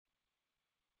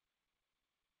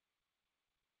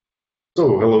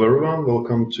So, hello everyone,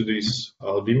 welcome to this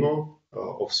demo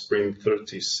of Sprint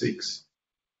 36.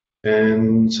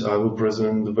 And I will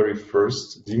present the very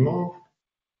first demo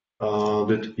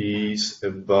that is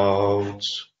about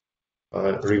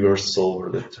reverse solver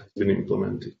that has been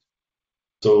implemented.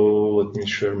 So let me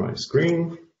share my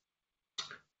screen.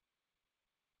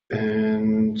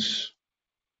 And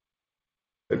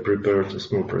I prepared a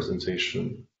small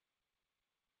presentation.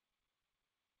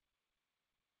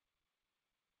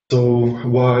 So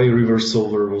why reverse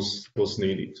solver was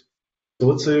needed? So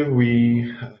let's say we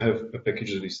have a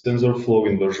package that is TensorFlow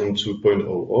in version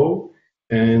 2.00,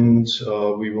 and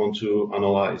we want to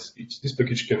analyze it. This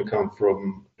package can come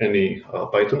from any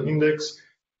Python index.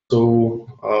 So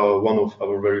one of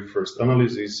our very first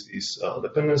analysis is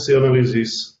dependency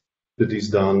analysis that is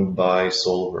done by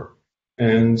solver.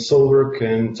 And solver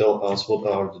can tell us what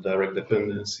are the direct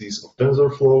dependencies of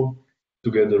TensorFlow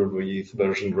together with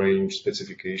version range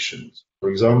specifications.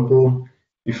 For example,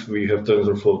 if we have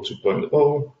TensorFlow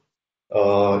 2.0,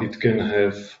 it can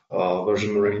have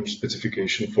version range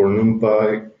specification for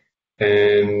NumPy,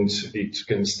 and it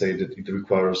can state that it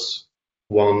requires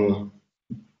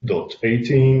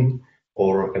 1.18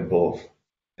 or above.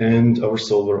 And our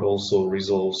solver also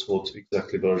resolves what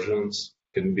exactly versions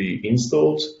can be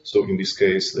installed. So in this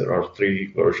case, there are 3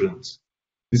 versions.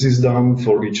 This is done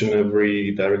for each and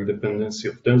every direct dependency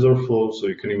of TensorFlow, so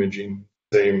you can imagine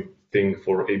the same thing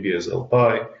for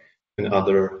ABS-LPy and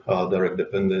other direct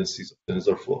dependencies of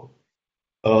TensorFlow.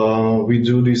 We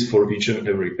do this for each and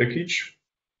every package,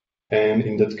 and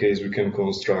in that case, we can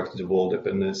construct the whole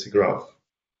dependency graph.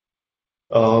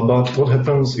 But what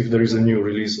happens if there is a new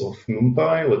release of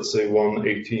NumPy, let's say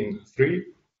 1.18.3?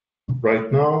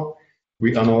 Right now,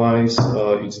 we analyze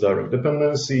its direct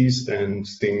dependencies and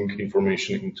sink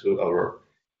information into our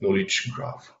knowledge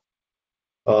graph.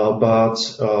 But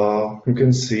you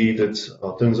can see that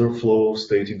TensorFlow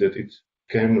stated that it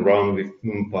can run with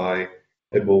NumPy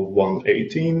above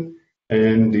 1.18,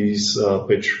 and this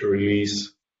patch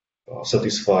release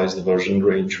satisfies the version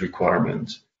range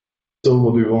requirement. So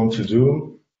what we want to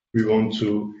do, we want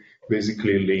to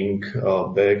basically link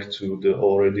back to the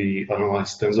already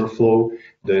analyzed TensorFlow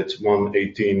that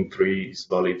 1.18.3 is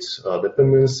valid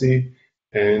dependency,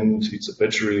 and it's a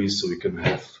patch release, so we can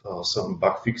have some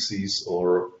bug fixes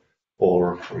or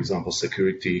for example,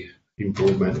 security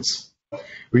improvements.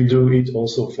 We do it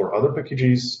also for other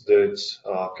packages that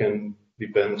can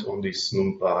depend on this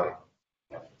NumPy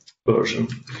version.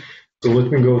 So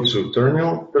let me go to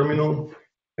terminal,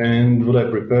 and what I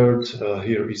prepared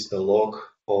here is a log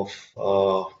of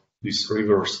this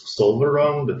reverse solver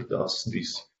run that does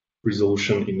this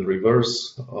resolution in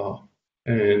reverse,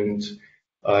 and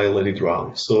I let it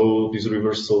run. So this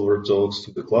reverse solver talks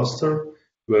to the cluster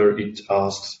where it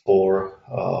asks for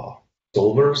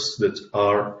solvers that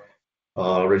are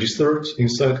registered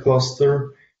inside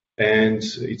cluster, and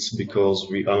it's because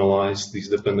we analyze these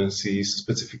dependencies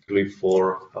specifically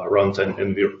for runtime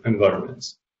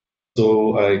environments.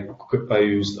 So I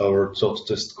used our Thoth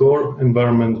test core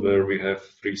environment where we have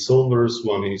 3 solvers.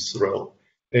 One is RHEL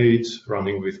 8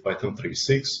 running with Python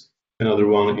 3.6. Another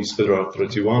one is Fedora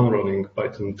 31 running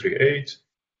Python 3.8.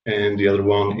 And the other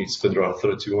one is Fedora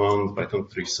 31 Python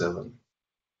 3.7.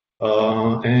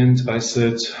 And I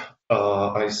said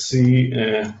I see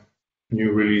a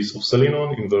new release of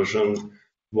Selenon in version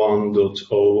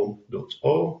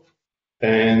 1.0.0.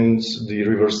 And the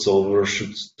reverse solver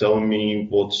should tell me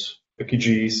what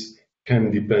packages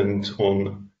can depend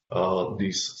on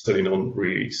this Selenon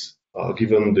release,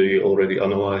 given the already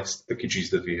analyzed packages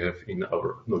that we have in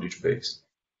our knowledge base.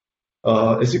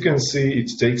 As you can see,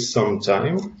 it takes some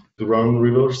time to run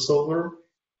reverse solver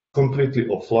completely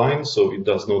offline, so it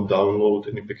does not download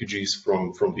any packages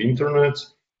from the internet.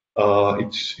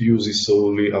 It uses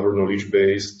solely our knowledge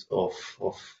base of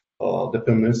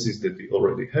dependencies that we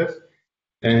already have.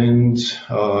 And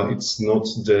it's not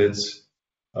that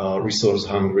resource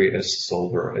hungry as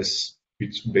solver, as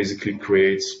it basically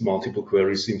creates multiple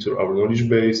queries into our knowledge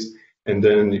base and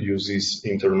then uses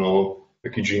internal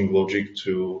packaging logic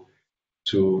to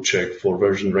check for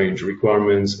version range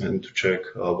requirements and to check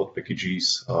what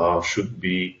packages should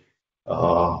be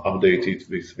updated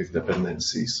with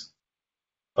dependencies.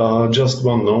 Just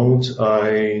one note,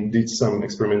 I did some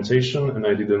experimentation and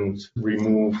I didn't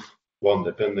remove one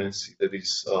dependency, that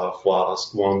is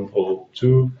Flask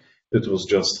 1.02. That was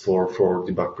just for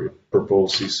debug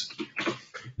purposes.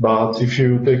 But if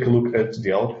you take a look at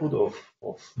the output of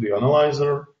the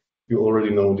analyzer, you already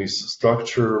know this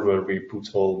structure where we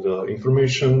put all the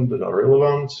information that are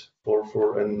relevant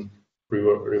for an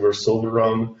reverse solver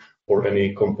run or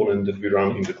any component that we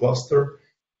run in the cluster.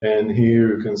 And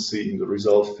here you can see in the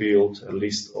result field a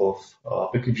list of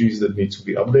packages that need to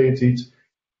be updated.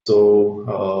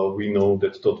 So we know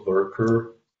that Thoth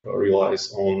worker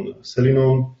relies on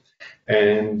Selenium.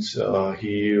 And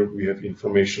here we have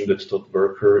information that Thoth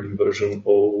worker in version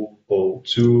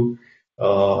 0.02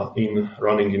 in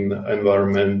running in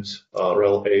environment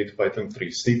rel 8 Python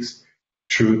 3.6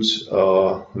 should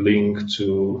link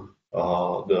to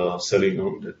the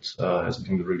Selenium that has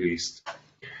been released.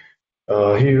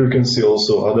 Here you can see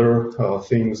also other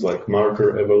things like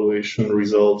marker evaluation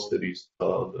results, that is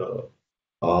the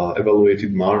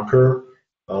evaluated marker,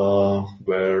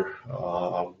 where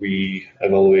we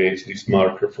evaluate this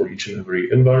marker for each and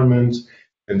every environment,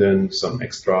 and then some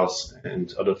extras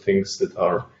and other things that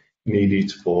are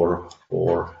needed for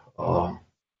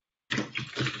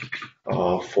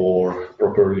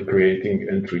properly creating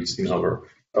entries in our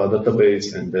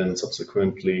database, and then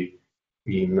subsequently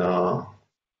in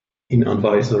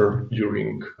Advisor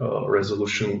during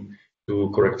resolution to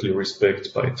correctly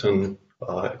respect Python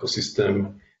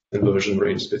ecosystem and version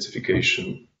range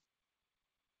specification.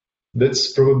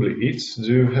 That's probably it.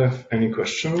 Do you have any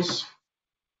questions?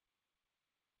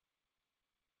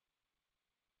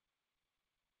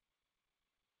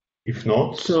 If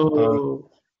not,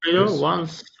 yes.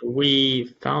 Once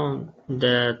we found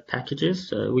the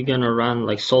packages, we're gonna run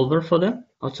like solver for them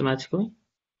automatically,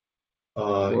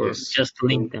 or yes. just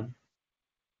link them.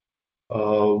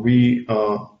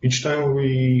 Each time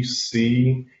we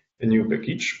see a new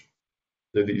package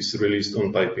that is released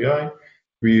on PyPI,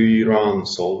 we run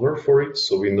solver for it,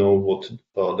 so we know what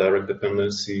direct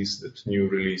dependencies that new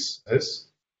release has.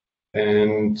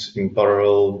 And in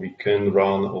parallel, we can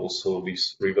run also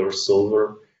this reverse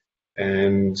solver,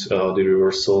 and the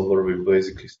reverse solver will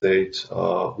basically state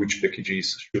which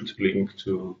packages should link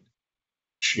to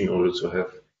which in order to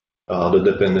have the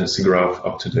dependency graph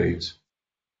up to date.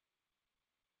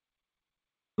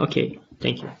 Okay,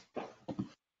 thank you.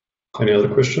 Any other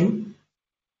question?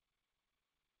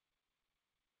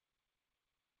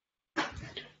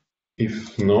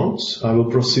 If not, I will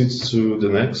proceed to the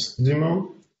next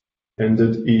demo, and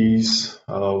that is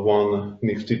one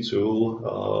nifty tool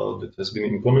that has been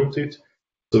implemented.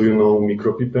 So you know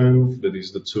micropipenv, that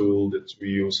is the tool that we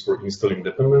use for installing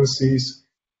dependencies.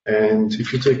 And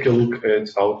if you take a look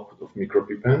at output of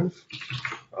micropipenv,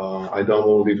 I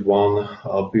downloaded one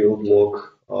build log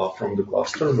from the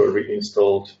cluster where we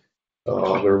installed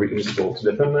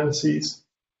dependencies.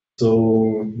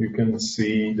 So you can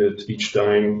see that each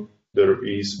time there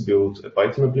is built a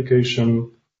Python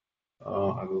application,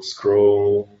 I will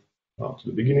scroll to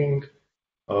the beginning.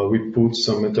 We put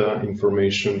some meta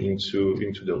information into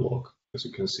the log. As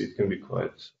you can see, it can be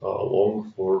quite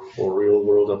long for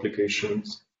real-world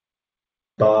applications.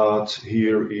 But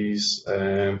here is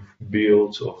a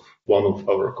build of one of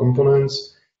our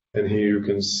components, and here you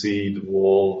can see the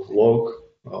whole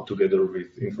log together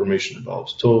with information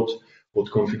about Thoth,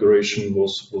 what configuration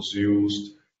was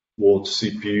used, what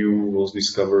CPU was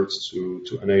discovered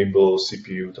to enable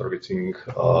CPU targeting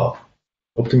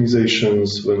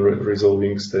optimizations when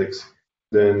resolving stacks,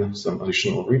 then some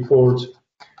additional report.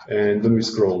 And when we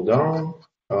scroll down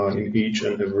in each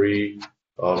and every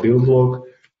build log,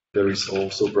 there is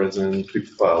also present pip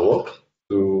file log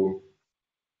to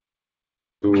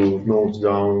note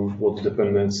down what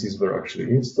dependencies were actually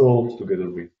installed together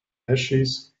with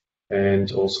hashes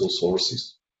and also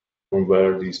sources from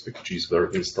where these packages were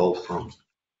installed from.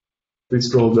 If we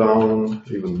scroll down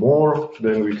even more,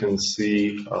 then we can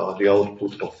see the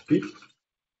output of pip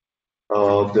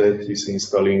that is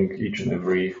installing each and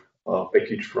every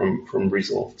package from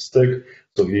resolved stack.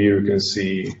 So here you can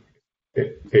see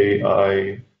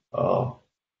AI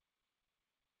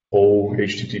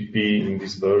HTTP in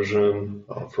this version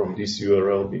from this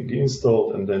URL being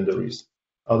installed, and then there is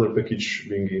other package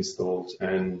being installed,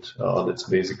 and that's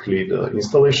basically the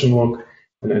installation log.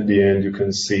 And at the end, you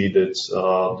can see that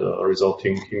the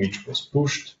resulting image was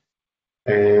pushed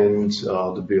and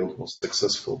the build was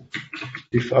successful.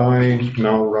 If I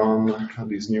now run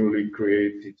this newly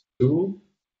created tool,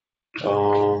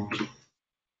 no,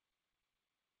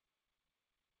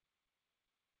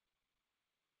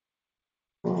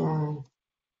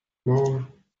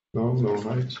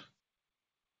 right.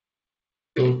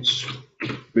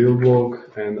 Build log,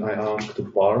 and I ask to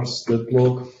parse that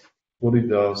log. What it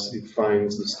does, it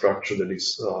finds the structure that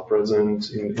is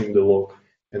present in the log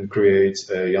and creates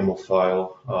a YAML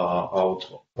file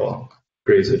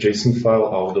creates a JSON file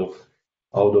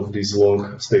out of this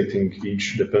log stating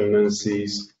each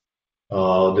dependencies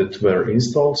that were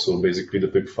installed. So basically the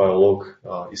pip file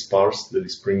log is parsed, that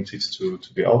is printed to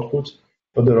the output.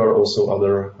 But there are also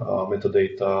other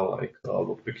metadata like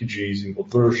what packages in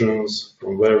what versions,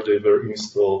 from where they were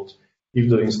installed, if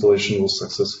the installation was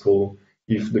successful,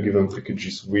 if the given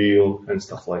packages will, and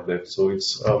stuff like that. So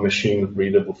it's a machine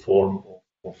readable form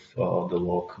of the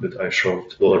log that I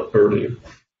showed earlier.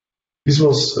 This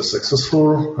was a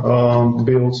successful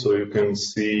build, so you can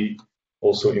see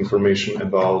also information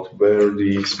about where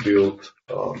this build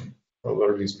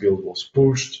was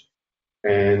pushed,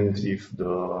 and if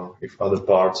other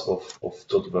parts of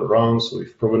Thoth were run. So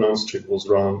if provenance check was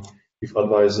run, if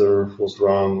advisor was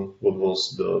run, what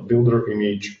was the builder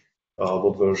image,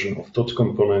 what version of Thoth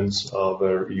components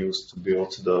were used to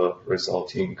build the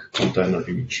resulting container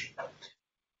image.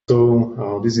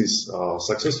 So this is a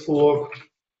successful log.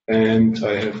 And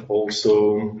I have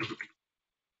also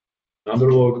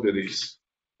another log that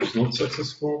was not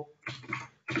successful.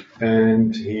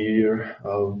 And here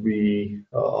we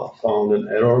found an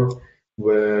error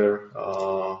where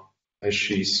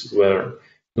hashes were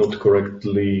not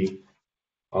correctly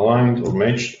aligned or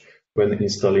matched when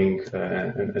installing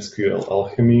an SQL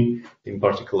Alchemy in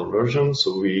particular version.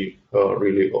 So we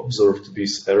really observed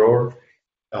this error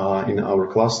in our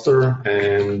cluster.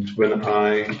 And when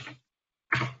I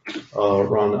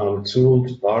run our tool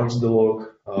to parse the log,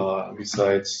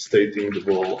 besides stating the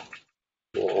whole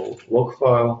log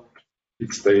file,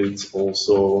 it states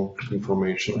also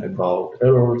information about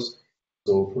errors.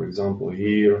 So for example,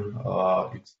 here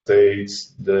it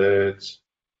states that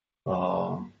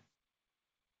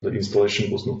the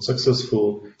installation was not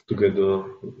successful together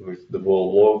with the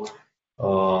whole log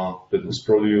that was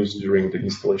produced during the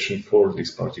installation for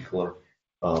this particular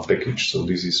package. So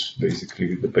this is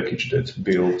basically the package that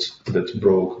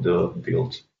broke the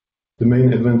build. The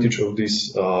main advantage of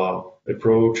this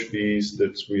approach is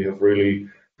that we have really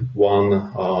one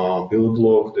build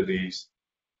log that is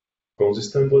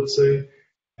consistent, let's say,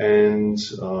 and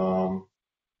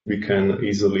we can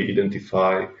easily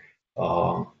identify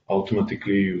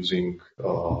automatically using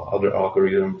other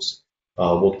algorithms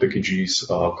what packages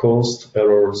caused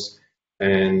errors,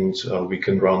 and we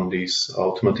can run this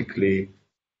automatically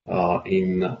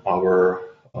in our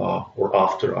or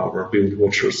after our build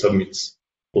watcher submits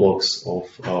logs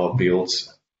of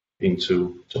builds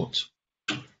into Thoth.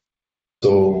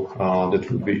 So that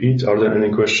would be it. Are there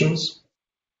any questions?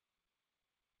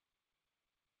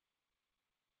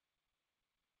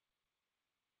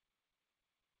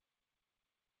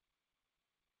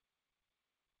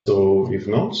 So if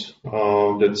not,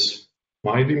 that's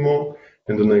my demo,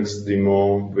 and the next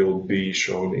demo will be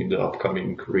shown in the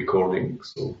upcoming recording.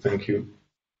 So thank you.